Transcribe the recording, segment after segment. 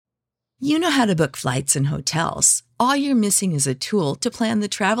You know how to book flights and hotels. All you're missing is a tool to plan the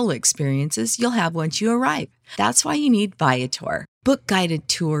travel experiences you'll have once you arrive. That's why you need Viator. Book guided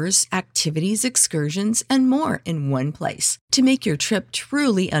tours, activities, excursions, and more in one place to make your trip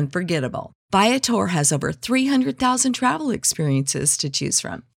truly unforgettable. Viator has over 300,000 travel experiences to choose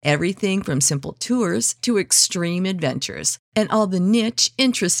from. Everything from simple tours to extreme adventures and all the niche,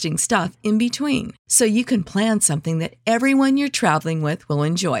 interesting stuff in between. So you can plan something that everyone you're traveling with will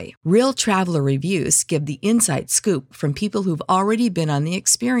enjoy. Real traveler reviews give the inside scoop from people who've already been on the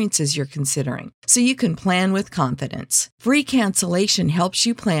experiences you're considering. So you can plan with confidence. Free cancellation helps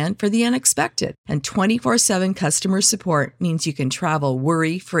you plan for the unexpected. And 24/7 customer support means you can travel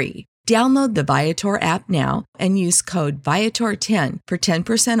worry-free. Download the Viator app now and use code Viator10 for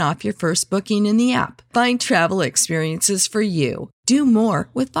 10% off your first booking in the app. Find travel experiences for you. Do more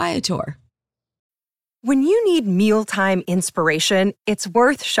with Viator. When you need mealtime inspiration, it's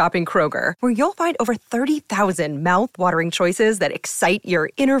worth shopping Kroger, where you'll find over 30,000 mouth-watering choices that excite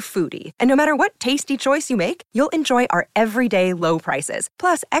your inner foodie. And no matter what tasty choice you make, you'll enjoy our everyday low prices,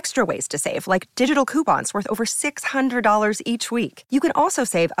 plus extra ways to save, like digital coupons worth over $600 each week. You can also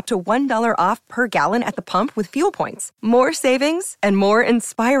save up to $1 off per gallon at the pump with fuel points. More savings and more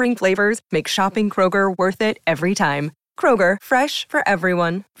inspiring flavors make shopping Kroger worth it every time. Kroger, fresh for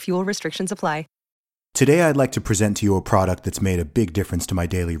everyone. Fuel restrictions apply. Today, I'd like to present to you a product that's made a big difference to my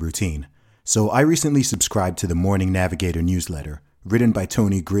daily routine. So I recently subscribed to the Morning Navigator newsletter, written by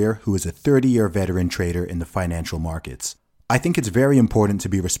Tony Greer, who is a 30-year veteran trader in the financial markets. I think it's very important to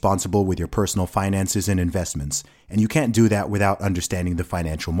be responsible with your personal finances and investments, and you can't do that without understanding the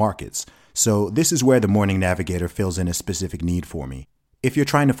financial markets. So this is where the Morning Navigator fills in a specific need for me. If you're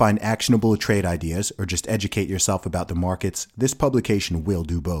trying to find actionable trade ideas or just educate yourself about the markets, this publication will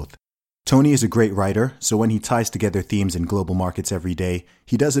do both. Tony is a great writer, so when he ties together themes in global markets every day,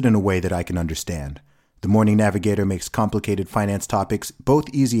 he does it in a way that I can understand. The Morning Navigator makes complicated finance topics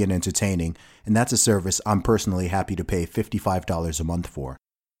both easy and entertaining, and that's a service I'm personally happy to pay $55 a month for.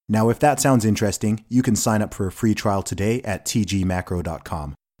 Now, if that sounds interesting, you can sign up for a free trial today at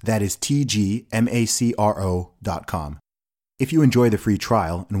tgmacro.com. That is tgmacro.com. If you enjoy the free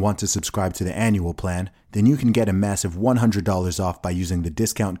trial and want to subscribe to the annual plan, then you can get a massive $100 off by using the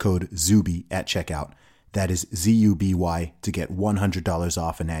discount code ZUBY at checkout. That is ZUBY to get $100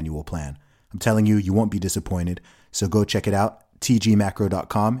 off an annual plan. I'm telling you, you won't be disappointed. So go check it out,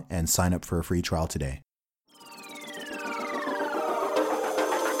 tgmacro.com, and sign up for a free trial today.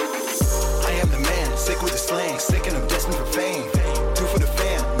 I am the man, sick with the slang, sick and I'm destined for fame. Do for the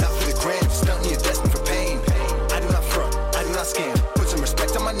fam, not for the gram, stunting you're destined for pain. I do not front, I do not scam, put some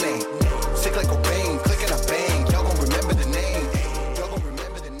respect on my name. Sick like Cobain, click and I bang, y'all gon' remember the name. Y'all gon'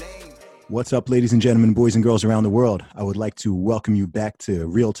 remember the name. What's up, ladies and gentlemen, boys and girls around the world? I would like to welcome you back to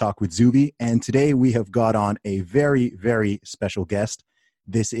Real Talk with Zuby. And today we have got on a very, very special guest.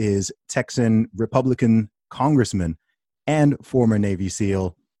 This is Texan Republican Congressman and former Navy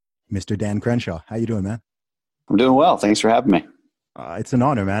SEAL, Mr. Dan Crenshaw. How you doing, man? I'm doing well. Thanks for having me. It's an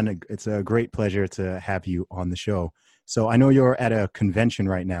honor, man. It's a great pleasure to have you on the show. So I know you're at a convention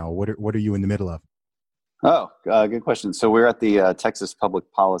right now. What are you in the middle of? Good question. So we're at the Texas Public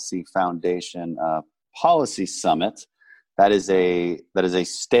Policy Foundation Policy Summit. That is a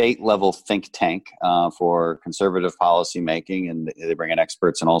state level think tank for conservative policy making, and they bring in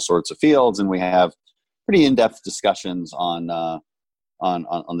experts in all sorts of fields, and we have pretty in-depth discussions on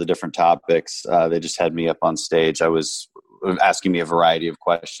the different topics. They just had me up on stage. I was asking me a variety of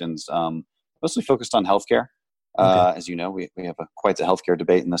questions, mostly focused on healthcare. Okay. As you know, we have quite a healthcare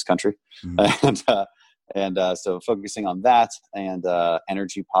debate in this country. Mm-hmm. and so focusing on that and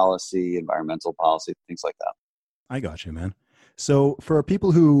energy policy, environmental policy, things like that. I got you, man. So for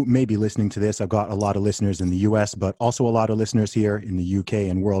people who may be listening to this, I've got a lot of listeners in the US, but also a lot of listeners here in the UK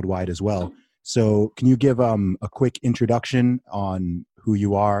and worldwide as well. So can you give a quick introduction on who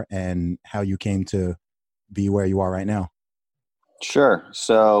you are and how you came to be where you are right now? Sure.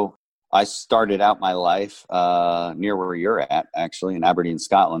 So I started out my life near where you're at, actually, in Aberdeen,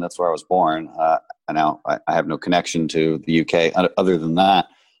 Scotland. That's where I was born. Now I have no connection to the UK other than that.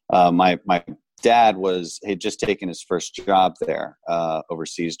 My dad had just taken his first job there,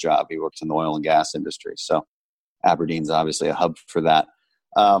 overseas job. He worked in the oil and gas industry. So Aberdeen's obviously a hub for that.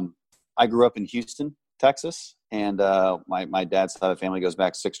 I grew up in Houston, Texas, and my dad's side of the family goes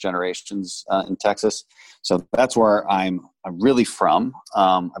back 6 generations in Texas. So that's where I'm really from.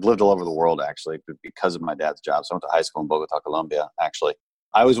 I've lived all over the world, actually, because of my dad's job. So I went to high school in Bogota, Colombia, actually.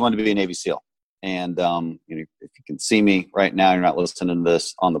 I always wanted to be a Navy SEAL. And if you can see me right now, you're not listening to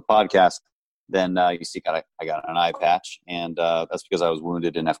this on the podcast, Then you see, I got an eye patch, and that's because I was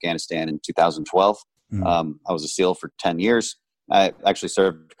wounded in Afghanistan in 2012. I was a SEAL for 10 years. I actually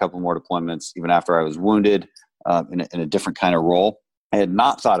served a couple more deployments even after I was wounded in a different kind of role. I had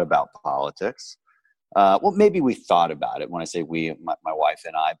not thought about politics. Well, maybe we thought about it when I say we, my wife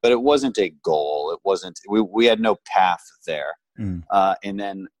and I, but it wasn't a goal. It wasn't, we had no path there. And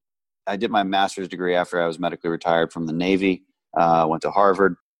then I did my master's degree after I was medically retired from the Navy, went to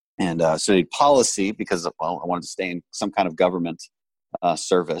Harvard and studied policy because, well, I wanted to stay in some kind of government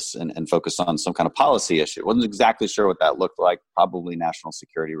service and focus on some kind of policy issue. Wasn't exactly sure what that looked like, probably national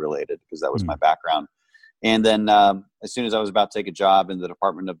security related because that was my background. And then as soon as I was about to take a job in the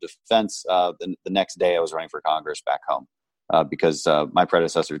Department of Defense, the next day I was running for Congress back home because my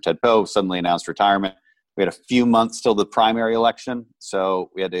predecessor, Ted Poe, suddenly announced retirement. We had a few months till the primary election,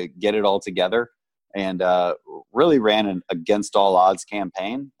 so we had to get it all together and really ran an against all odds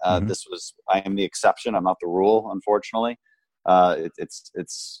campaign. I am the exception. I'm not the rule, unfortunately.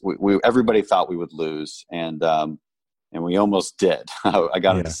 Everybody thought we would lose, and we almost did. I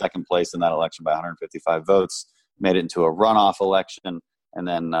got into second place in that election by 155 votes, made it into a runoff election, and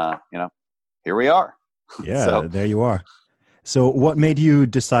then, here we are. Yeah, so, there you are. So what made you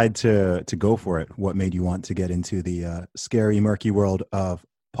decide to go for it? What made you want to get into the scary, murky world of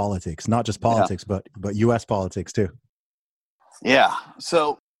politics? Not just politics, but U.S. politics too. Yeah.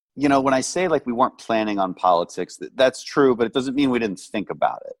 So, when I say like we weren't planning on politics, that's true, but it doesn't mean we didn't think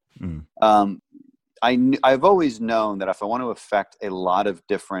about it. I've always known that if I want to affect a lot of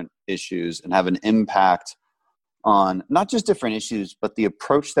different issues and have an impact on not just different issues, but the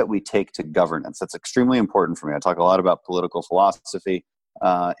approach that we take to governance, that's extremely important for me. I talk a lot about political philosophy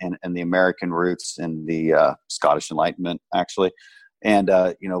and the American roots and the Scottish Enlightenment, actually. And,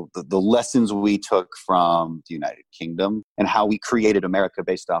 the lessons we took from the United Kingdom and how we created America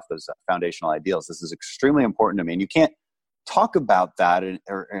based off those foundational ideals. This is extremely important to me. And you can't talk about that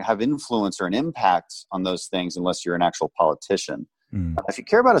or have influence or an impact on those things unless you're an actual politician. If you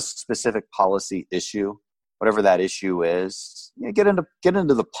care about a specific policy issue, whatever that issue is, get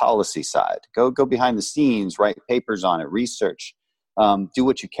into the policy side. Go behind the scenes, write papers on it, research, do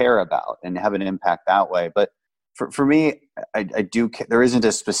what you care about, and have an impact that way. But for me, I do. There isn't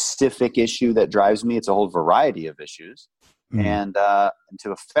a specific issue that drives me. It's a whole variety of issues, and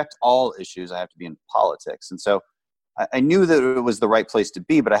to affect all issues, I have to be in politics. And so I knew that it was the right place to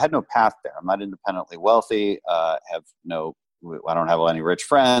be, but I had no path there. I'm not independently wealthy. I don't have any rich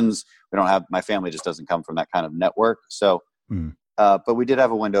friends. My family just doesn't come from that kind of network. So, but we did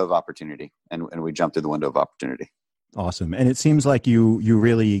have a window of opportunity, and we jumped through the window of opportunity. Awesome. And it seems like you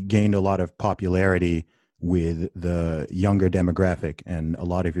really gained a lot of popularity with the younger demographic, and a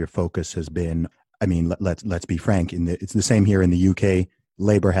lot of your focus has been, I mean, let's be frank, it's the same here in the UK.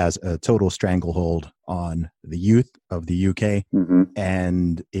 Labour has a total stranglehold on the youth of the UK.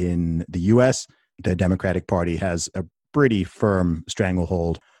 And in the US, the Democratic Party has a pretty firm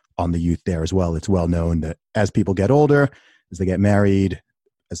stranglehold on the youth there as well. It's well known that as people get older, as they get married,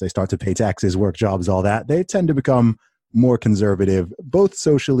 as they start to pay taxes, work jobs, all that, they tend to become more conservative, both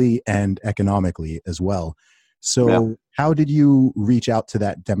socially and economically as well. So how did you reach out to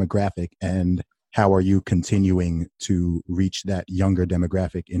that demographic, and how are you continuing to reach that younger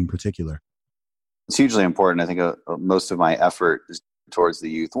demographic in particular? It's hugely important. I think most of my effort is towards the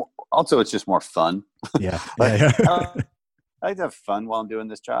youth. Also, it's just more fun. I like to have fun while I'm doing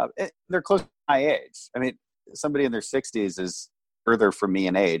this job. They're close to my age. I mean, somebody in their 60s is further from me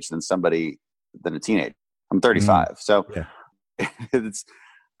in age than a teenager. I'm 35. So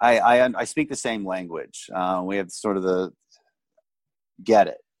I speak the same language. We have sort of get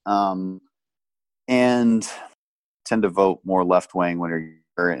it. And tend to vote more left-wing when you're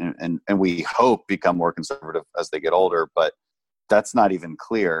younger, and we hope become more conservative as they get older, but that's not even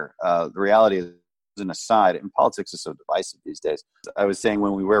clear. The reality is, an aside, and politics is so divisive these days. I was saying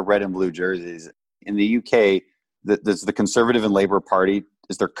when we wear red and blue jerseys, in the UK, does the Conservative and Labour Party,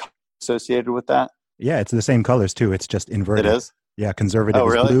 is there associated with that? Yeah, it's the same colors too. It's just inverted. It is? Yeah, Conservative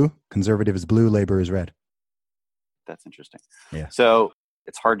is blue. Conservative is blue. Labour is red. That's interesting. Yeah. So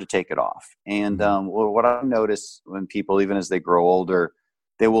it's hard to take it off. And what I notice when people, even as they grow older,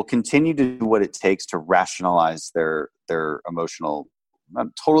 they will continue to do what it takes to rationalize their emotional, not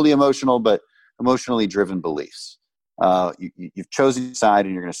totally emotional, but emotionally driven beliefs. You've chosen a side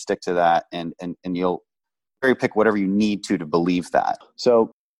and you're going to stick to that, and you'll cherry pick whatever you need to believe that.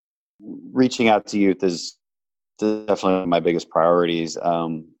 So reaching out to youth is definitely one of my biggest priorities,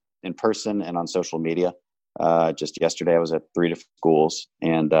 in person and on social media. Just yesterday I was at 3 different schools,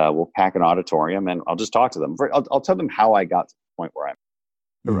 and we'll pack an auditorium and I'll just talk to them. I'll tell them how I got to the point where I'm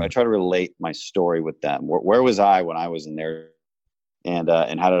I try to relate my story with them. Where was I when I was in there, and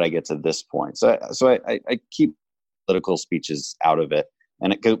how did I get to this point? So I keep political speeches out of it,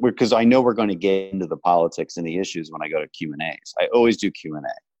 and because I know we're going to get into the politics and the issues when I go to Q&As. I always do Q&A.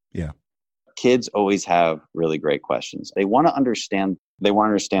 Yeah. Kids always have really great questions. They want to understand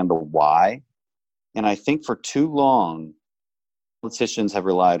the why. And I think for too long, politicians have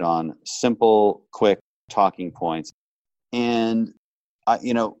relied on simple, quick talking points. And,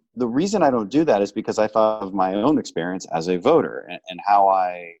 the reason I don't do that is because I thought of my own experience as a voter and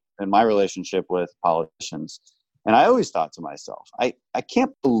my relationship with politicians. And I always thought to myself, I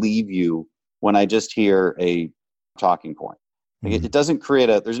can't believe you when I just hear a talking point. It doesn't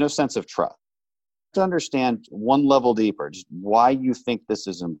there's no sense of trust. To understand one level deeper, just why you think this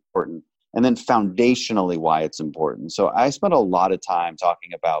is important, and then foundationally why it's important. So I spent a lot of time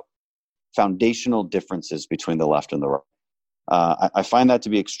talking about foundational differences between the left and the right. I find that to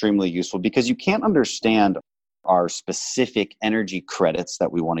be extremely useful because you can't understand our specific energy credits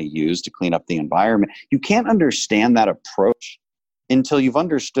that we want to use to clean up the environment. You can't understand that approach until you've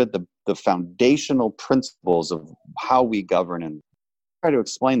understood the foundational principles of how we govern and try to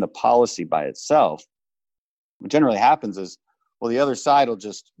explain the policy by itself. What generally happens is, well, the other side will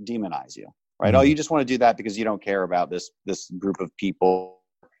just demonize you, right? Mm-hmm. Oh, you just want to do that because you don't care about this group of people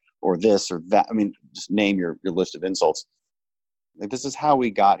or this or that. I mean, just name your list of insults. Like, this is how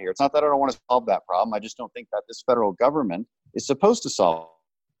we got here. It's not that I don't want to solve that problem. I just don't think that this federal government is supposed to solve,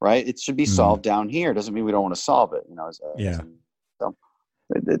 right? It should be solved down here. It doesn't mean we don't want to solve it. So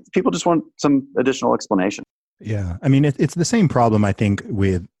people just want some additional explanation. Yeah. I mean, it's the same problem, I think,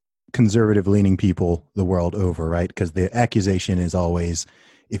 with conservative-leaning people the world over, right? Because the accusation is always,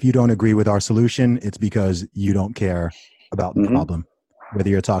 if you don't agree with our solution, it's because you don't care about the problem. Whether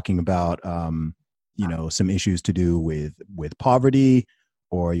you're talking about, some issues to do with poverty,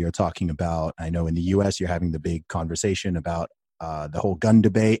 or you're talking about, I know in the U.S. you're having the big conversation about the whole gun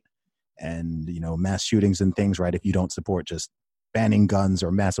debate and, mass shootings and things, right? If you don't support just banning guns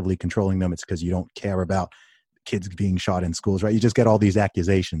or massively controlling them, it's because you don't care about kids being shot in schools, right? You just get all these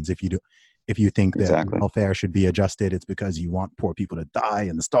accusations. If you think that welfare should be adjusted, it's because you want poor people to die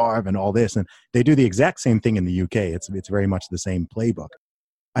and starve and all this. And they do the exact same thing in the UK. It's very much the same playbook.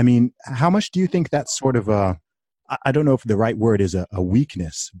 I mean, how much do you think that's sort of I don't know if the right word is a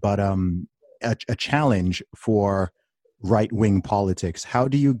weakness, but a challenge for right-wing politics? How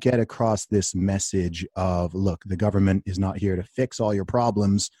do you get across this message of, look, the government is not here to fix all your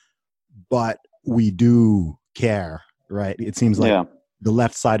problems, but we do care, right? It seems like the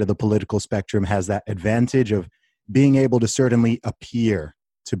left side of the political spectrum has that advantage of being able to certainly appear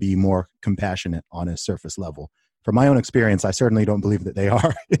to be more compassionate on a surface level. From my own experience, I certainly don't believe that they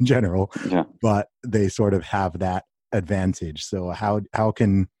are in general, but they sort of have that advantage. So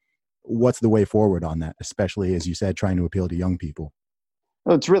what's the way forward on that, especially, as you said, trying to appeal to young people?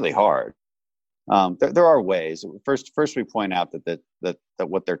 Well, it's really hard. There are ways. First, we point out that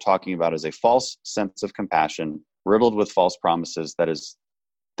what they're talking about is a false sense of compassion, riddled with false promises. That is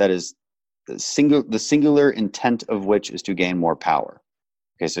the singular intent of which is to gain more power.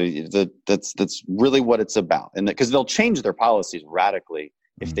 Okay, so that's really what it's about, and because they'll change their policies radically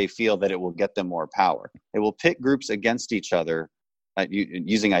if they feel that it will get them more power. They will pit groups against each other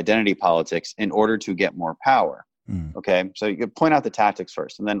using identity politics in order to get more power. Okay, so you could point out the tactics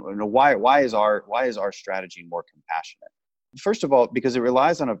first, and then why is our strategy more compassionate? First of all, because it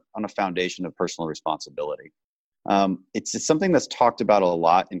relies on a foundation of personal responsibility. It's something that's talked about a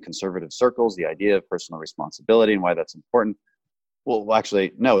lot in conservative circles, the idea of personal responsibility and why that's important. Well,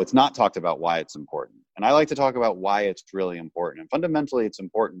 actually, no, it's not talked about why it's important. And I like to talk about why it's really important. And fundamentally, it's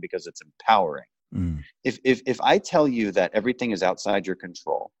important because it's empowering. If I tell you that everything is outside your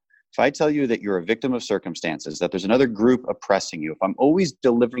control, if I tell you that you're a victim of circumstances, that there's another group oppressing you, if I'm always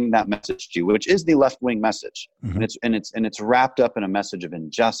delivering that message to you, which is the left-wing message, and it's wrapped up in a message of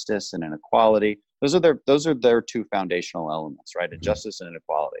injustice and inequality, those are their two foundational elements, right? Injustice and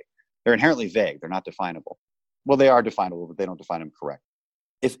inequality. They're inherently vague. They're not definable. Well, they are definable, but they don't define them correct.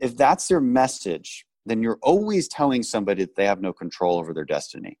 If that's their message, then you're always telling somebody that they have no control over their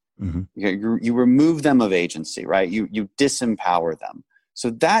destiny. You remove them of agency, right? You disempower them.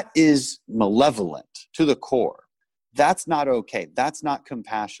 So that is malevolent to the core. That's not okay. That's not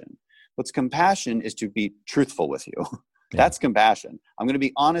compassion. What's compassion is to be truthful with you. That's compassion. I'm going to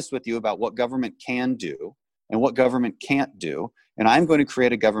be honest with you about what government can do and what government can't do. And I'm going to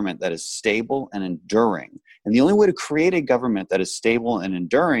create a government that is stable and enduring. And the only way to create a government that is stable and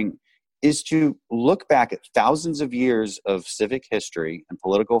enduring is to look back at thousands of years of civic history and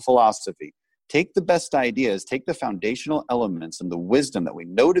political philosophy, take the best ideas, take the foundational elements and the wisdom that we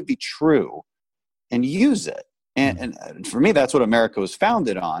know to be true and use it. And for me, that's what America was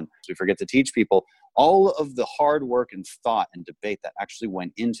founded on. We forget to teach people all of the hard work and thought and debate that actually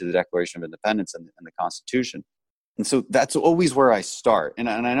went into the Declaration of Independence and the Constitution. And so that's always where I start. And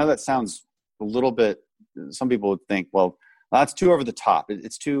I know that sounds a little bit, some people would think, well, that's too over the top.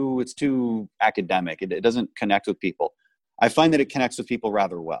 It's too academic. It doesn't connect with people. I find that it connects with people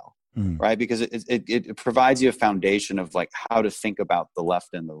rather well, right? Because it provides you a foundation of like how to think about the left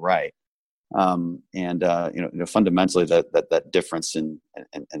and the right. Fundamentally that difference in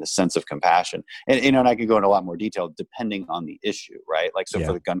a sense of compassion, and I could go into a lot more detail depending on the issue, right? Like, so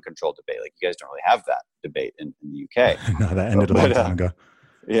for the gun control debate, like you guys don't really have that debate in the UK. No, that ended a long time ago.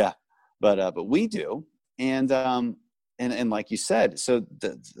 Yeah, but we do, and like you said, so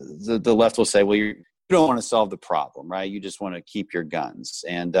the left will say, well, you don't want to solve the problem, right? You just want to keep your guns,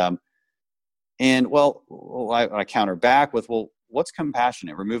 and I counter back with, well, what's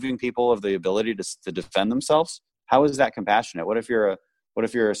compassionate? Removing people of the ability to defend themselves? How is that compassionate? What if you're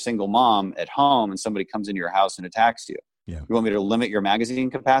a single mom at home and somebody comes into your house and attacks you? Yeah. You want me to limit your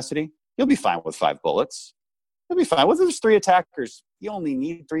magazine capacity? You'll be fine with 5 bullets. You'll be fine. Well, there's 3 attackers. You only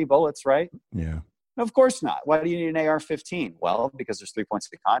need 3 bullets, right? Yeah. No, of course not. Why do you need an AR-15? Well, because there's 3 points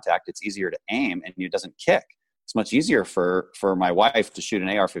of contact. It's easier to aim and it doesn't kick. It's much easier for my wife to shoot an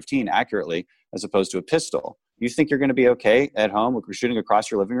AR-15 accurately as opposed to a pistol. You think you're going to be okay at home with shooting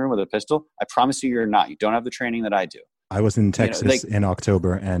across your living room with a pistol? I promise you, you're not. You don't have the training that I do. I was in Texas in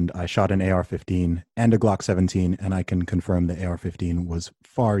October, and I shot an AR-15 and a Glock 17, and I can confirm the AR-15 was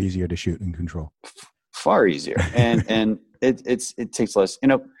far easier to shoot and control. Far easier, and it takes less.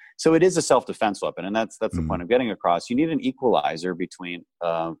 So it is a self-defense weapon, and that's the point I'm getting across. You need an equalizer between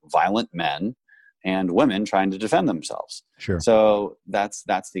violent men and women trying to defend themselves. Sure. So that's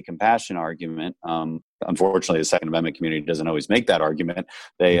the compassion argument. Unfortunately, the Second Amendment community doesn't always make that argument.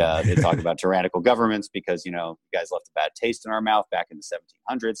 They talk about tyrannical governments because, you guys left a bad taste in our mouth back in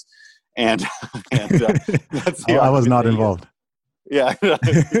the 1700s. And that's the I was not involved. Yeah.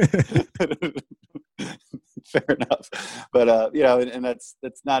 Fair enough. But, and that's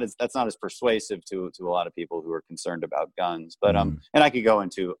not as persuasive to a lot of people who are concerned about guns. But, and I could go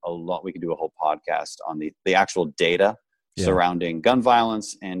into we could do a whole podcast on the actual data surrounding gun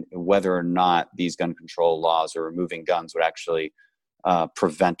violence and whether or not these gun control laws or removing guns would actually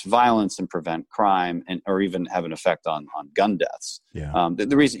prevent violence and prevent crime or even have an effect on gun deaths. Yeah.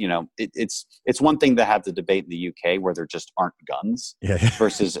 The reason, it's one thing to have the debate in the UK where there just aren't guns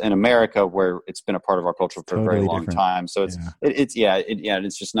versus in America where it's been a part of our culture for a very long time. So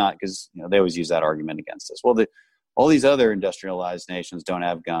it's just not, because they always use that argument against us. Well, all these other industrialized nations don't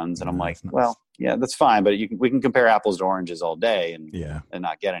have guns. And I'm like, well, yeah, that's fine. But we can compare apples to oranges all day and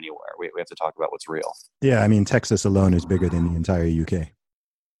not get anywhere. We have to talk about what's real. Yeah. I mean, Texas alone is bigger than the entire UK.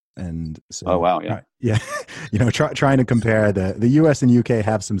 And so, oh, wow. Yeah. Yeah. Trying to compare the US and UK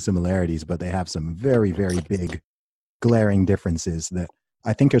have some similarities, but they have some very, very big glaring differences that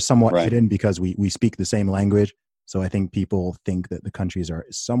I think are somewhat hidden because we speak the same language. So I think people think that the countries are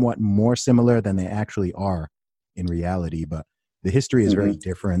somewhat more similar than they actually are in reality, but the history is very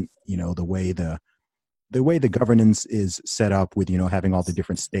different. The way the governance is set up with, having all the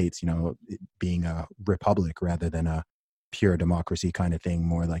different states, it being a republic rather than a pure democracy kind of thing,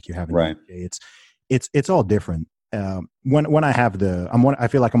 more like you have in the UK. It's all different. When I have I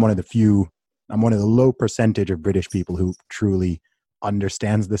feel like I'm one of the low percentage of British people who truly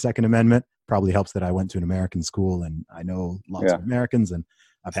understands the Second Amendment. Probably helps that I went to an American school and I know lots of Americans, and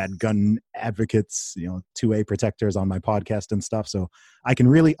I've had gun advocates, 2A protectors on my podcast and stuff. So I can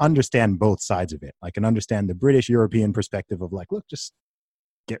really understand both sides of it. I can understand the British European perspective of like, look, just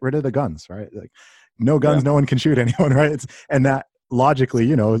get rid of the guns, right? Like no guns, no one can shoot anyone, right? And that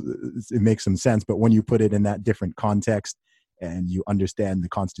logically, it makes some sense. But when you put it in that different context and you understand the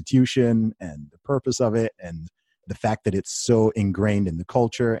Constitution and the purpose of it and the fact that it's so ingrained in the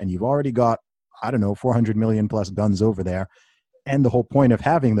culture and you've already got, 400 million plus guns over there. And the whole point of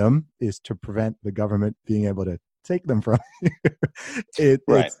having them is to prevent the government being able to take them from you.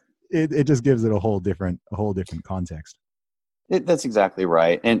 It just gives it a whole different context. That's exactly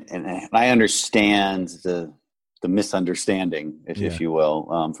right. And I understand the misunderstanding, if you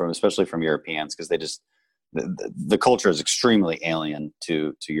will, especially from Europeans, because they just, the culture is extremely alien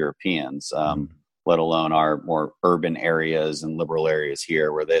to Europeans, let alone our more urban areas and liberal areas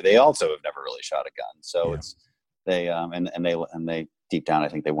here where they also have never really shot a gun. So it's, they deep down, I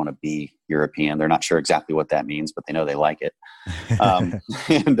think they want to be European. They're not sure exactly what that means, but they know they like it.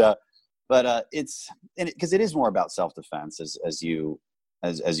 But it's because it is more about self-defense, as you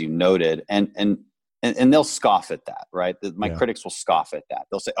as you noted, and they'll scoff at that, right? My critics will scoff at that.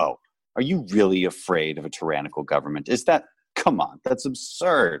 They'll say, "Oh, are you really afraid of a tyrannical government? Come on, that's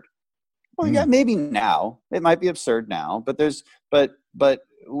absurd." Well, yeah, maybe now it might be absurd now, but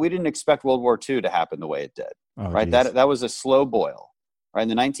we didn't expect World War II to happen the way it did, right? Geez. That was a slow boil, right? In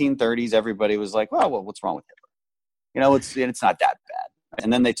the 1930s, everybody was like, well, what's wrong with Hitler? It's not that bad.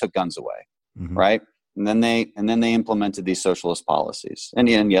 And then they took guns away, right? And then they implemented these socialist policies.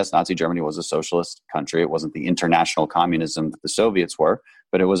 And yes, Nazi Germany was a socialist country. It wasn't the international communism that the Soviets were,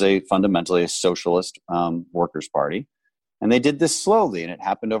 but it was fundamentally a socialist workers' party. And they did this slowly, and it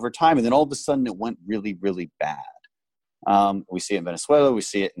happened over time. And then all of a sudden, it went really, really bad. We see it in Venezuela. We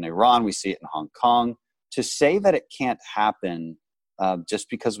see it in Iran. We see it in Hong Kong. To say that it can't happen just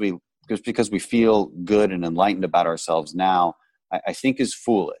because we feel good and enlightened about ourselves now, I think is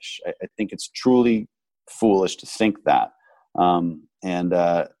foolish. I think it's truly foolish to think that. And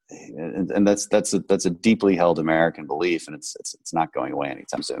that's a deeply held American belief, and it's not going away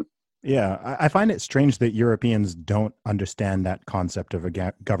anytime soon. Yeah, I find it strange that Europeans don't understand that concept of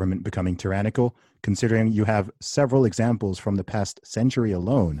a government becoming tyrannical, considering you have several examples from the past century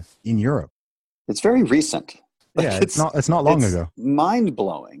alone in Europe. It's very recent. Yeah, it's not long ago. Mind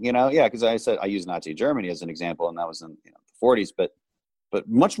blowing, because I said I use Nazi Germany as an example, and that was in the 40s, but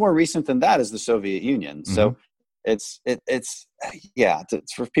much more recent than that is the Soviet Union. So it's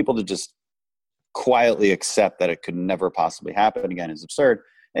for people to just quietly accept that it could never possibly happen again is absurd.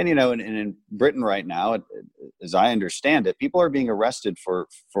 And, in Britain right now, as I understand it, people are being arrested for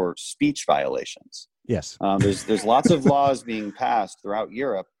speech violations. Yes. There's lots of laws being passed throughout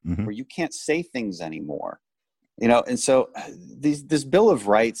Europe where you can't say things anymore. And so this Bill of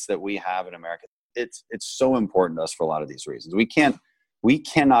Rights that we have in America, it's so important to us for a lot of these reasons. We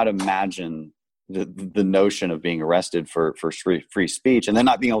cannot imagine the notion of being arrested for free speech and then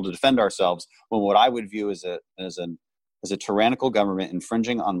not being able to defend ourselves when what I would view as a tyrannical government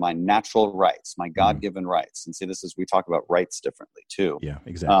infringing on my natural rights, my God-given rights. And see, we talk about rights differently too. Yeah,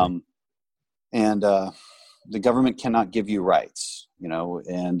 exactly. And the government cannot give you rights,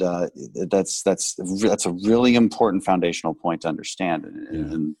 and that's a really important foundational point to understand,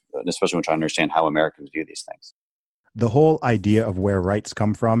 and especially when we try to understand how Americans view these things. The whole idea of where rights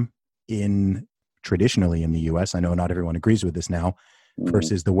come from traditionally in the U.S., I know not everyone agrees with this now,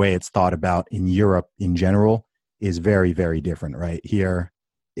 versus the way it's thought about in Europe in general, is very, very different, right? Here,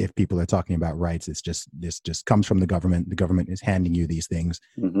 if people are talking about rights, this just comes from the government. The government is handing you these things.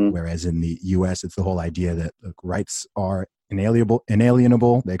 Whereas in the US, it's the whole idea that rights are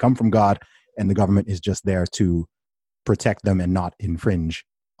inalienable. They come from God, and the government is just there to protect them and not infringe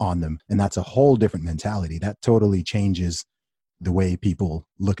on them. And that's a whole different mentality. That totally changes the way people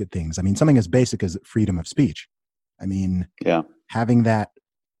look at things. I mean, something as basic as freedom of speech. I mean, having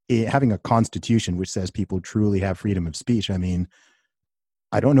a constitution which says people truly have freedom of speech. I mean,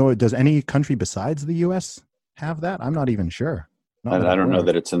 I don't know. Does any country besides the U.S. have that? I'm not even sure. I don't know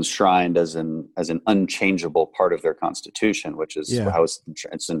that it's enshrined as an unchangeable part of their constitution, which is how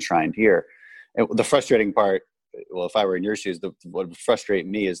it's enshrined here. The frustrating part, well, if I were in your shoes, what would frustrate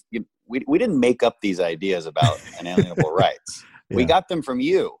me is we didn't make up these ideas about inalienable rights. Yeah. We got them from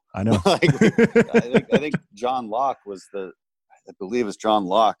you. I know. I think John Locke I believe it's John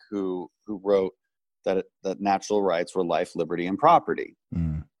Locke who wrote that natural rights were life, liberty, and property.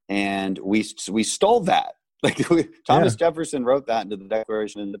 And we stole that. Thomas Jefferson wrote that into the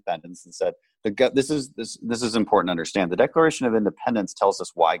Declaration of Independence and said, this is important to understand. The Declaration of Independence tells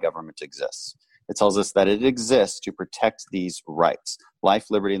us why government exists. It tells us that it exists to protect these rights, life,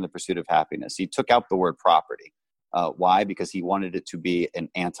 liberty, and the pursuit of happiness. He took out the word property. Why? Because he wanted it to be an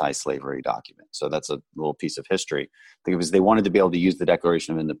anti-slavery document. So that's a little piece of history. Because they wanted to be able to use the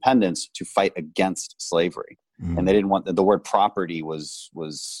Declaration of Independence to fight against slavery, and they didn't want the word property was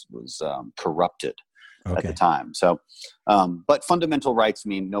corrupted at the time. So, but fundamental rights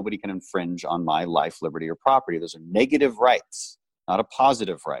mean nobody can infringe on my life, liberty, or property. Those are negative rights, not a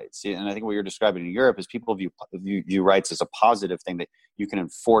positive right. See, and I think what you're describing in Europe is people view rights as a positive thing that you can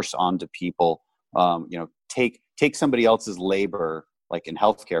enforce onto people. Take somebody else's labor, like in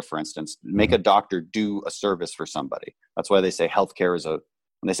healthcare, for instance, make a doctor do a service for somebody. That's why they say healthcare is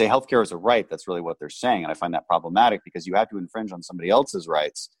when they say healthcare is a right, that's really what they're saying. And I find that problematic because you have to infringe on somebody else's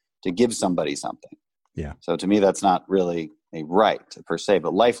rights to give somebody something. Yeah. So to me, that's not really a right per se,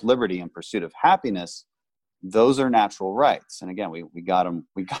 but life, liberty, and pursuit of happiness, those are natural rights. And again, we got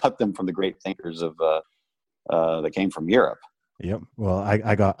them from the great thinkers that came from Europe. Yep. Well,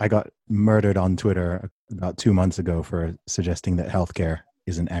 I got murdered on Twitter about 2 months ago for suggesting that healthcare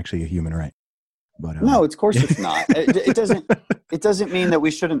isn't actually a human right. But no, of course it's not. It doesn't mean that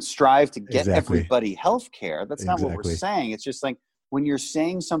we shouldn't strive to get everybody health care. That's not what we're saying. It's just like when you're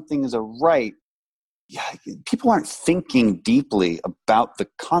saying something is a right, people aren't thinking deeply about the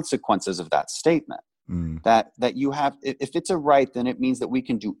consequences of that statement. That you have, if it's a right, then it means that we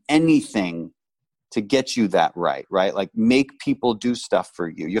can do anything to get you that right? Like make people do stuff for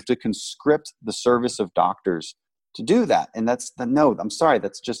you. You have to conscript the service of doctors to do that. And I'm sorry,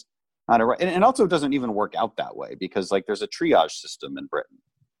 that's just not a right. And also it doesn't even work out that way because like there's a triage system in Britain.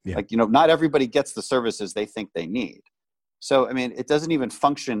 Yeah. Like, not everybody gets the services they think they need. So, I mean, it doesn't even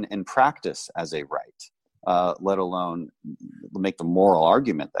function in practice as a right, let alone make the moral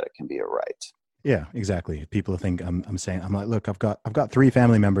argument that it can be a right. Yeah, exactly. People think I'm like, look, I've got 3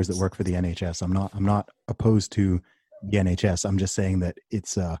 family members that work for the NHS. I'm not opposed to the NHS. I'm just saying that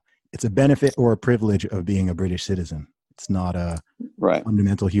it's a benefit or a privilege of being a British citizen. It's not a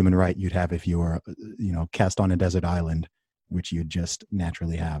fundamental human right you'd have if you were, cast on a desert island, which you'd just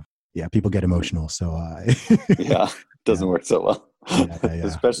naturally have. Yeah, people get emotional. So doesn't work so well,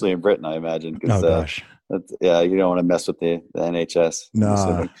 especially in Britain, I imagine. Oh gosh, you don't want to mess with the NHS.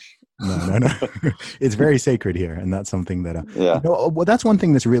 No. No. It's very sacred here. And that's something that, well, that's one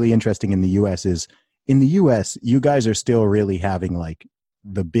thing that's really interesting in the US is in the US, you guys are still really having like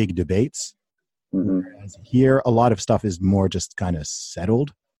the big debates. Whereas here, a lot of stuff is more just kind of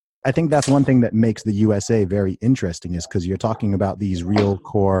settled. I think that's one thing that makes the USA very interesting is because you're talking about these real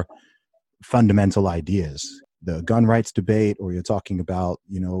core fundamental ideas, the gun rights debate, or you're talking about,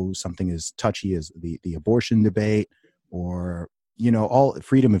 something as touchy as the abortion debate or, all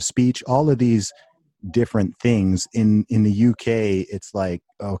freedom of speech, all of these different things in the UK, it's like,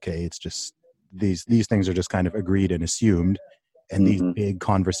 okay, it's just these things are just kind of agreed and assumed. And these big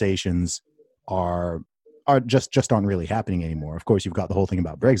conversations are just aren't really happening anymore. Of course, you've got the whole thing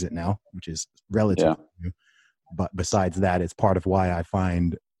about Brexit now, which is relative. But besides that, it's part of why I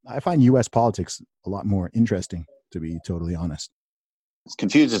find US politics a lot more interesting, to be totally honest. It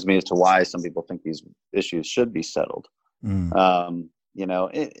confuses me as to why some people think these issues should be settled. I'll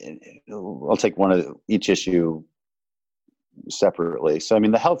take each issue separately. So, I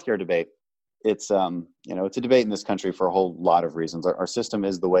mean, the healthcare debate, it's a debate in this country for a whole lot of reasons. Our system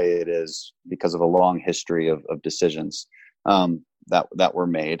is the way it is because of a long history of decisions that were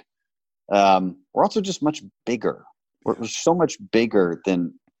made. We're also just much bigger. We're so much bigger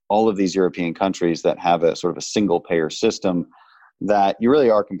than all of these European countries that have a sort of a single payer system that you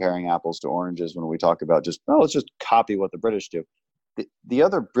really are comparing apples to oranges when we talk about let's just copy what the British do. The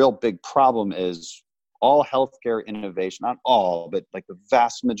other real big problem is all healthcare innovation, not all, but like the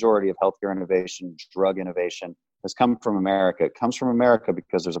vast majority of healthcare innovation, drug innovation has come from America. It comes from America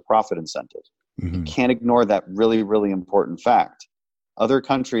because there's a profit incentive. You can't ignore that really, really important fact. Other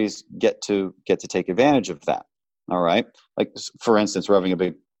countries get to take advantage of that. All right. Like, for instance, we're having a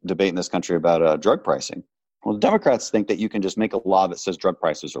big debate in this country about drug pricing. Well, the Democrats think that you can just make a law that says drug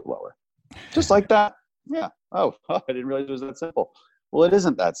prices are lower. Just like that. Yeah. Oh, I didn't realize it was that simple. Well, it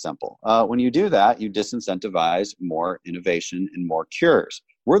isn't that simple. When you do that, you disincentivize more innovation and more cures.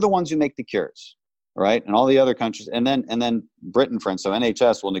 We're the ones who make the cures, right? And all the other countries, and then Britain, for instance, so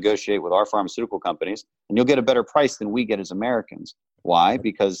NHS will negotiate with our pharmaceutical companies, and you'll get a better price than we get as Americans. Why?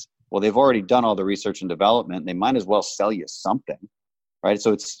 Because, well, they've already done all the research and development. They might as well sell you something, right?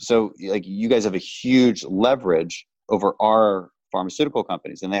 So like you guys have a huge leverage over our pharmaceutical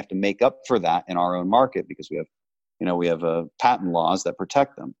companies, and they have to make up for that in our own market because we have patent laws that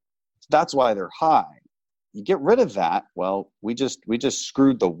protect them. So that's why they're high. You get rid of that, well, we just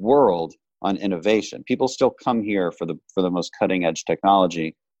screwed the world on innovation. People still come here for the most cutting edge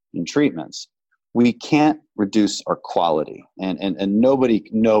technology and treatments. We can't reduce our quality, and nobody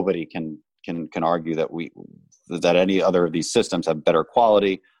can argue that any other of these systems have better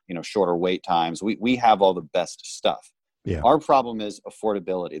quality, shorter wait times. We have all the best stuff. Yeah. Our problem is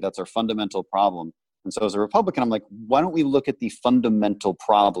affordability. That's our fundamental problem. And so as a Republican, I'm like, why don't we look at the fundamental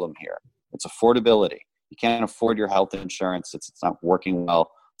problem here? It's affordability. You can't afford your health insurance. It's not working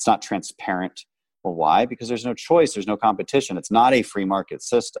well. It's not transparent. Well, why? Because there's no choice. There's no competition. It's not a free market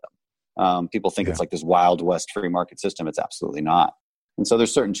system. People think it's like this Wild West free market system. It's absolutely not. And so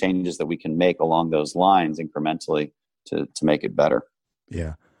there's certain changes that we can make along those lines incrementally to make it better.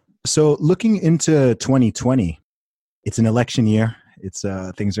 Yeah. So looking into 2020, it's an election year. It's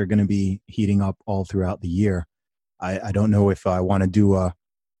things are going to be heating up all throughout the year. I don't know if I want to do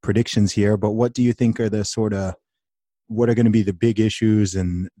predictions here, but what do you think are what are going to be the big issues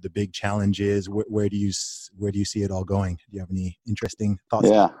and the big challenges? Where do you see it all going? Do you have any interesting thoughts?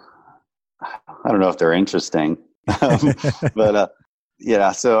 Yeah, I don't know if they're interesting, but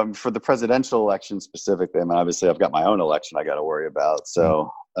Yeah. So for the presidential election specifically, I mean, obviously I've got my own election I got to worry about.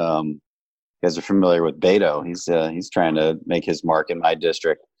 So, you guys are familiar with Beto. He's trying to make his mark in my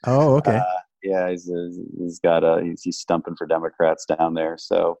district. Oh, okay. Yeah, he's stumping for Democrats down there.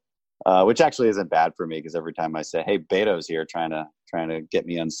 So, which actually isn't bad for me because every time I say, "Hey, Beto's here," trying to get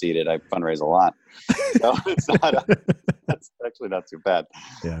me unseated, I fundraise a lot. So that's actually not too bad.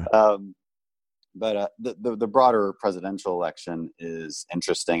 Yeah. But the broader presidential election is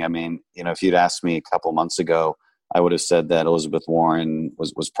interesting. I mean, if you'd asked me a couple months ago, I would have said that Elizabeth Warren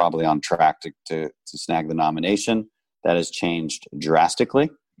was probably on track to snag the nomination. That has changed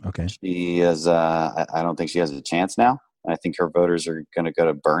drastically. Okay. She is. I don't think she has a chance now. And I think her voters are going to go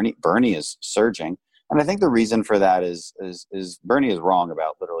to Bernie. Bernie is surging, and I think the reason for that is Bernie is wrong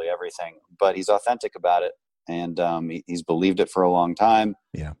about literally everything, but he's authentic about it, and he's believed it for a long time.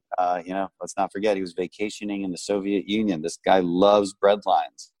 Yeah. Let's not forget he was vacationing in the Soviet Union. This guy loves bread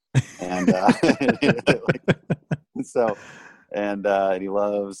lines, and and he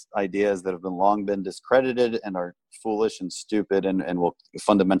loves ideas that have long been discredited and are foolish and stupid and will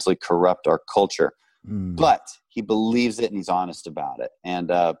fundamentally corrupt our culture. But he believes it and he's honest about it.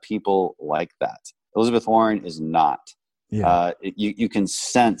 And people like that. Elizabeth Warren is not. Yeah. You can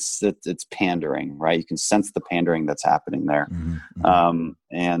sense that it's pandering, right? You can sense the pandering that's happening there. And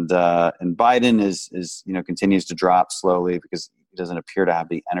Biden is continues to drop slowly because he doesn't appear to have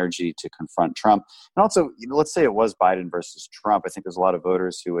the energy to confront Trump. And also, let's say it was Biden versus Trump. I think there's a lot of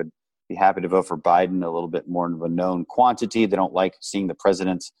voters who would be happy to vote for Biden, a little bit more of a known quantity. They don't like seeing the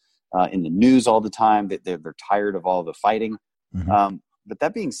president in the news all the time. They're tired of all the fighting. But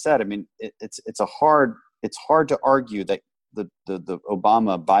that being said, I mean, it's hard to argue that the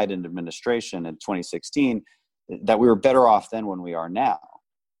Obama-Biden administration in 2016 that we were better off then when we are now.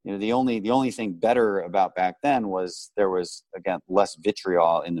 The only thing better about back then was there was, again, less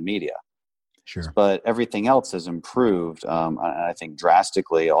vitriol in the media. Sure. But everything else has improved, I think,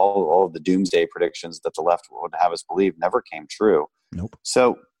 drastically. All of the doomsday predictions that the left would have us believe never came true. Nope.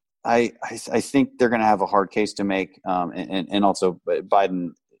 So I think they're going to have a hard case to make. And also Biden,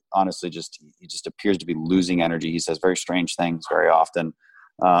 honestly, he just appears to be losing energy. He says very strange things very often.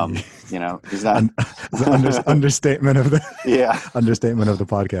 He's not understatement of the understatement of the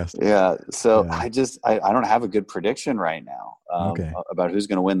podcast. Yeah. So yeah. I don't have a good prediction right now about who's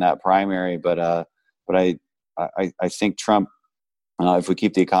going to win that primary, but I think Trump, if we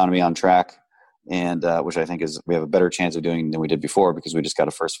keep the economy on track, and which I think is we have a better chance of doing than we did before because we just got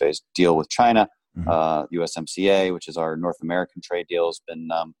a first phase deal with China. USMCA, which is our North American trade deal, has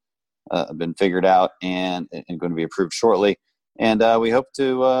been figured out and going to be approved shortly. And we hope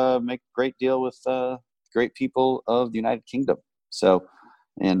to make a great deal with great people of the United Kingdom. So,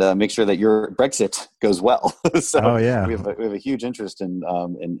 and make sure that your Brexit goes well. So we have a huge interest in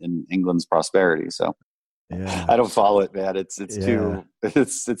England's prosperity. So yeah. I don't follow it, man. It's interesting, but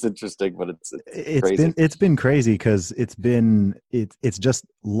it's crazy. It's been crazy because it's just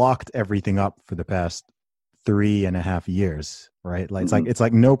locked everything up for the past 3.5 years, right? Like it's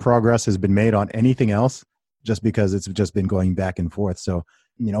like no progress has been made on anything else, just because it's just been going back and forth. So,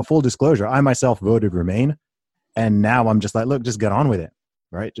 full disclosure, I myself voted Remain, and now I'm just like, look, just get on with it,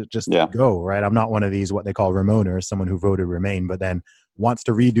 right? Just go, right? I'm not one of these, what they call Ramoners, someone who voted Remain, but then wants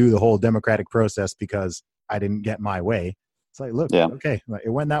to redo the whole democratic process because I didn't get my way. It's like, look, okay, it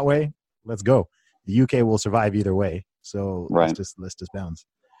went that way. Let's go. The UK will survive either way. So let's just bounce.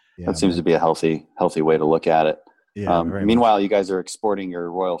 Yeah, that seems to be a healthy way to look at it. Yeah, meanwhile, you guys are exporting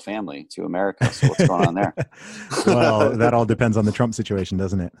your royal family to America. So what's going on there? Well, that all depends on the Trump situation,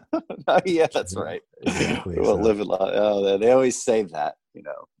 doesn't it? Yeah, that's right. Exactly. They always say that,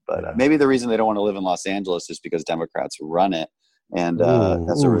 but maybe the reason they don't want to live in Los Angeles is because Democrats run it. And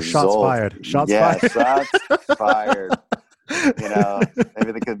as a result, shots fired. Shots fired.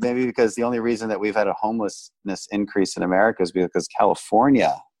 Maybe because the only reason that we've had a homelessness increase in America is because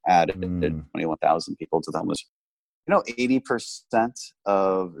California added 21,000 people to the homeless. 80%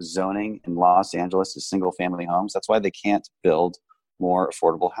 of zoning in Los Angeles is single family homes. That's why they can't build more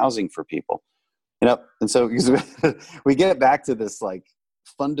affordable housing for people. And so we get back to this like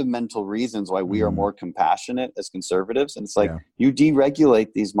fundamental reasons why we are more compassionate as conservatives. And it's like, you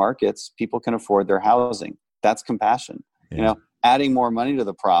deregulate these markets, people can afford their housing. That's compassion. Adding more money to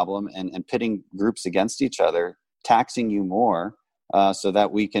the problem and pitting groups against each other, taxing you more so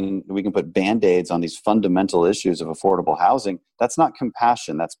that we can put Band-Aids on these fundamental issues of affordable housing. That's not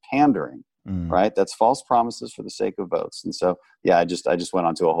compassion. That's pandering, right? That's false promises for the sake of votes. And so, I just went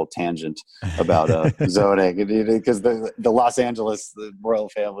onto a whole tangent about zoning because the Los Angeles, the royal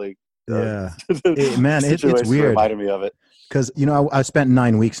family. Man, it's weird. Reminded me of it. Because, you know, I spent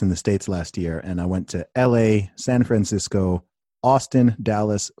 9 weeks in the States last year, and I went to LA, San Francisco, Austin,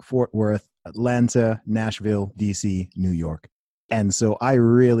 Dallas, Fort Worth, Atlanta, Nashville, DC, New York. And so I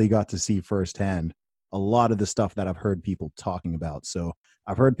really got to see firsthand a lot of the stuff that I've heard people talking about. So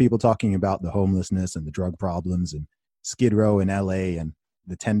I've heard people talking about the homelessness and the drug problems and Skid Row in LA and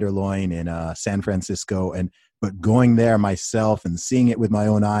the Tenderloin in San Francisco. But going there myself and seeing it with my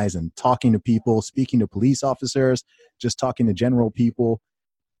own eyes and talking to people, speaking to police officers, just talking to general people,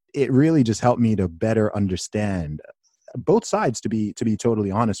 it really just helped me to better understand both sides, to be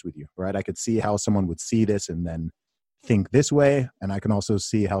totally honest with you, right? I could see how someone would see this and then think this way, and I can also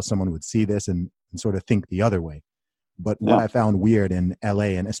see how someone would see this and sort of think the other way. But what I found weird in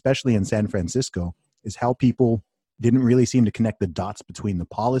LA and especially in San Francisco is how people didn't really seem to connect the dots between the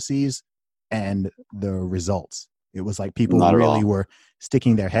policies and the results. It was like people really were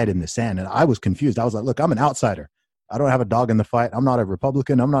sticking their head in the sand. And I was confused. I was like, look, I'm an outsider. I don't have a dog in the fight. I'm not a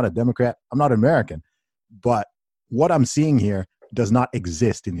Republican. I'm not a Democrat. I'm not American. But what I'm seeing here does not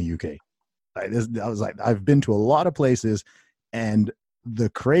exist in the UK. I was like, I've been to a lot of places, and the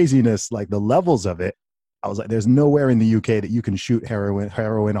craziness, like the levels of it, I was like, there's nowhere in the UK that you can shoot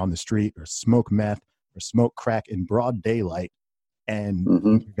heroin on the street or smoke meth or smoke crack in broad daylight and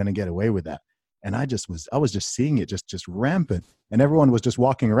you're going to get away with that. And I was just seeing it just rampant, and everyone was just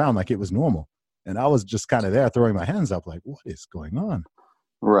walking around like it was normal. And I was just kind of there throwing my hands up like, what is going on?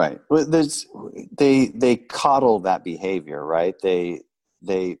 Right. Well, they coddle that behavior, right?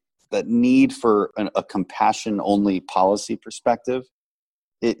 That need for a compassion-only policy perspective,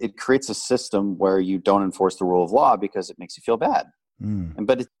 it creates a system where you don't enforce the rule of law because it makes you feel bad.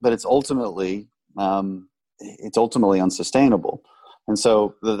 But it's ultimately unsustainable. And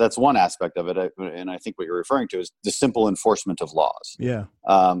so that's one aspect of it. And I think what you're referring to is the simple enforcement of laws. Yeah.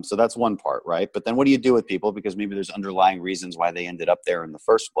 So that's one part, right? But then what do you do with people? Because maybe there's underlying reasons why they ended up there in the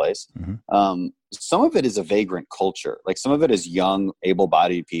first place. Some of it is a vagrant culture. Like some of it is young,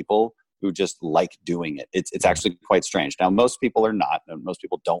 able-bodied people who just like doing it. It's actually quite strange. Now, most people are not, and most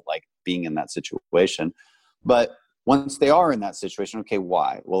people don't like being in that situation. But once they are in that situation, okay,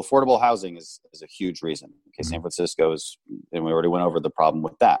 why? Well, affordable housing is a huge reason. Okay, San Francisco is, and we already went over the problem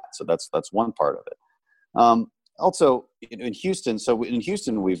with that. So that's one part of it. Also, in Houston,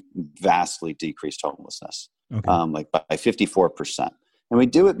 we've vastly decreased homelessness, like by 54%. And we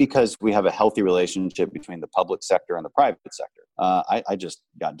do it because we have a healthy relationship between the public sector and the private sector. I just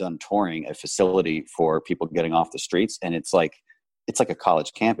got done touring a facility for people getting off the streets, and it's like a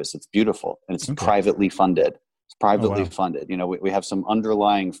college campus. It's beautiful, and it's privately funded. It's privately funded. You know, we have some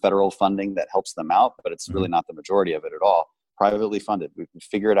underlying federal funding that helps them out, but it's really not the majority of it at all. Privately funded. We've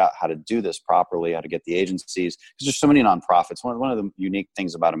figured out how to do this properly, how to get the agencies, because there's so many nonprofits. One of the unique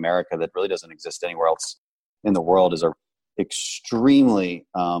things about America that really doesn't exist anywhere else in the world is our extremely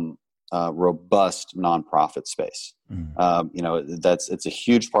robust nonprofit space. You know, it's a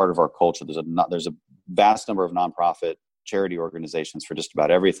huge part of our culture. There's a vast number of nonprofit charity organizations for just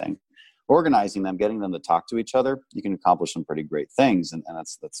about everything. Organizing them, getting them to talk to each other, you can accomplish some pretty great things, and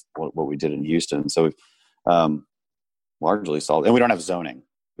that's what we did in Houston. So we've largely solved, and we don't have zoning.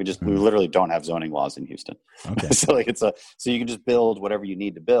 We literally don't have zoning laws in Houston. So you can just build whatever you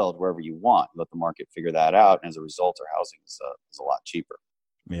need to build wherever you want. Let the market figure that out, and as a result, our housing is a lot cheaper.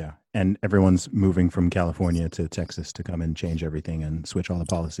 Yeah, and everyone's moving from California to Texas to come and change everything and switch all the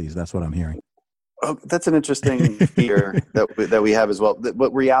policies. That's what I'm hearing. Oh, that's an interesting fear that we have as well.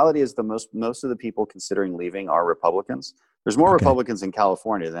 But reality is most of the people considering leaving are Republicans. There's more Republicans in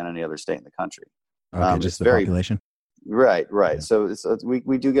California than any other state in the country. Just the population. Right. Yeah. So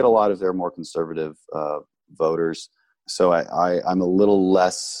we do get a lot of their more conservative voters. So I'm a little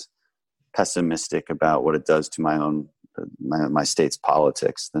less pessimistic about what it does to my own my state's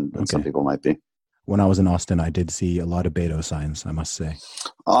politics than some people might be. When I was in Austin, I did see a lot of Beto signs, I must say.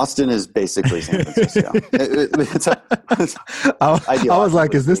 Austin is basically San Francisco. I was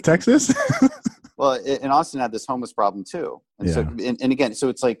like, is this Texas? Well, and Austin had this homeless problem too. And again, so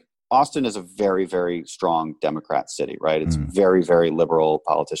it's like Austin is a very, very strong Democrat city, right? It's very, very liberal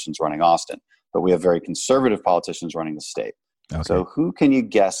politicians running Austin, but we have very conservative politicians running the state. So who can you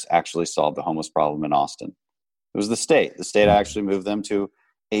guess actually solved the homeless problem in Austin? It was the state. The state actually moved them to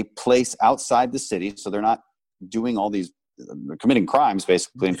a place outside the city, so they're not doing all these committing crimes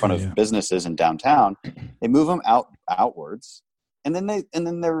basically in front of businesses in downtown. They move them outwards, and then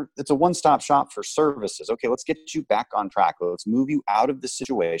it's a one-stop shop for services. Okay, let's get you back on track. Let's move you out of the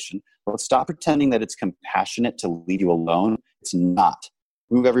situation. Let's stop pretending that it's compassionate to leave you alone. It's not.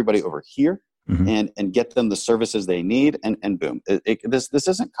 Move everybody over here and get them the services they need, and boom. This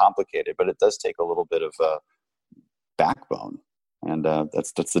isn't complicated, but it does take a little bit of backbone. And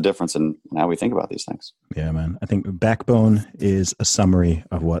that's the difference in how we think about these things. Yeah, man. I think backbone is a summary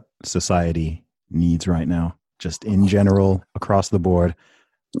of what society needs right now, just in general, across the board.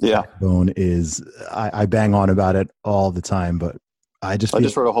 Yeah. Backbone is, I bang on about it all the time, but I just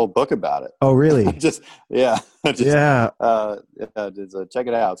wrote a whole book about it. Oh, really? Yeah. Yeah. Check it out.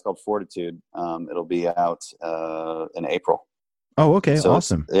 It's called Fortitude. It'll be out in April. Oh, okay. So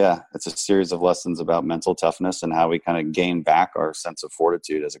awesome. It's a series of lessons about mental toughness and how we kind of gain back our sense of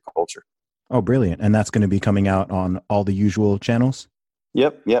fortitude as a culture. Oh, brilliant. And that's going to be coming out on all the usual channels?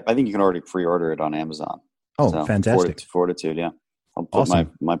 Yep. I think you can already pre-order it on Amazon. Oh, so, fantastic. Fortitude, yeah. I'll put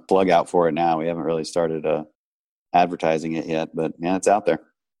my plug out for it now. We haven't really started advertising it yet, but yeah, it's out there.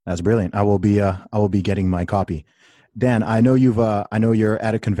 That's brilliant. I will be getting my copy. Dan, I know you're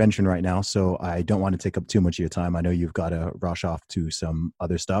at a convention right now, so I don't want to take up too much of your time. I know you've got to rush off to some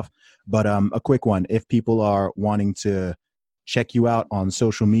other stuff, but a quick one. If people are wanting to check you out on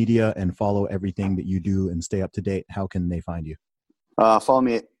social media and follow everything that you do and stay up to date, how can they find you? Follow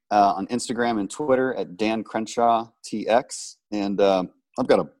me on Instagram and Twitter at Dan Crenshaw TX, and I've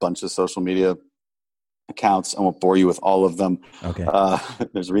got a bunch of social media accounts. I won't bore you with all of them. Okay.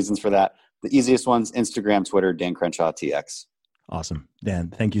 There's reasons for that. The easiest ones, Instagram, Twitter, Dan Crenshaw TX. Awesome.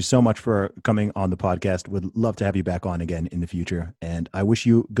 Dan, thank you so much for coming on the podcast. Would love to have you back on again in the future. And I wish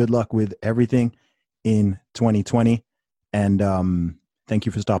you good luck with everything in 2020. And thank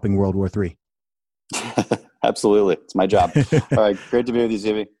you for stopping World War III. Absolutely. It's my job. All right. Great to be with you,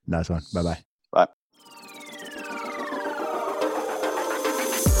 Zivi. Nice one. Bye-bye. Bye.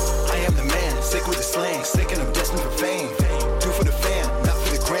 I am the man, sick with the slang, sick and I'm destined for fame. Do for the fam, not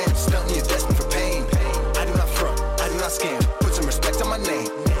for the gram. Stunting, you're destined for pain. I do not front, I do not scam. Put some respect on my name.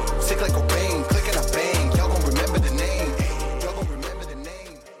 Sick like Cobain, click and I bang. Y'all gon' remember the name. Y'all gon' remember the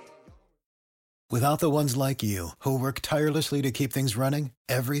name. Without the ones like you, who work tirelessly to keep things running,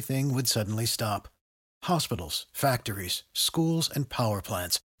 everything would suddenly stop. Hospitals, factories, schools, and power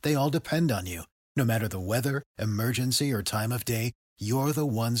plants, they all depend on you. No matter the weather, emergency, or time of day, you're the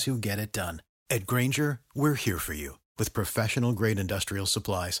ones who get it done. At Grainger, we're here for you with professional-grade industrial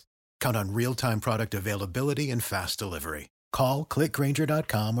supplies. Count on real-time product availability and fast delivery. Call,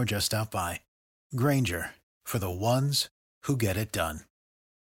 clickgrainger.com, or just stop by. Grainger, for the ones who get it done.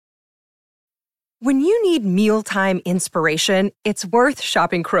 When you need mealtime inspiration, it's worth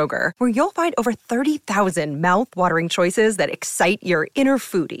shopping Kroger, where you'll find over 30,000 mouth-watering choices that excite your inner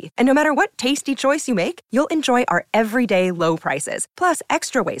foodie. And no matter what tasty choice you make, you'll enjoy our everyday low prices, plus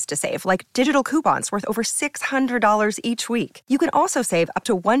extra ways to save, like digital coupons worth over $600 each week. You can also save up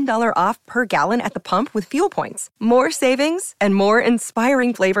to $1 off per gallon at the pump with fuel points. More savings and more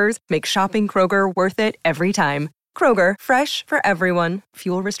inspiring flavors make shopping Kroger worth it every time. Kroger, fresh for everyone.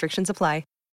 Fuel restrictions apply.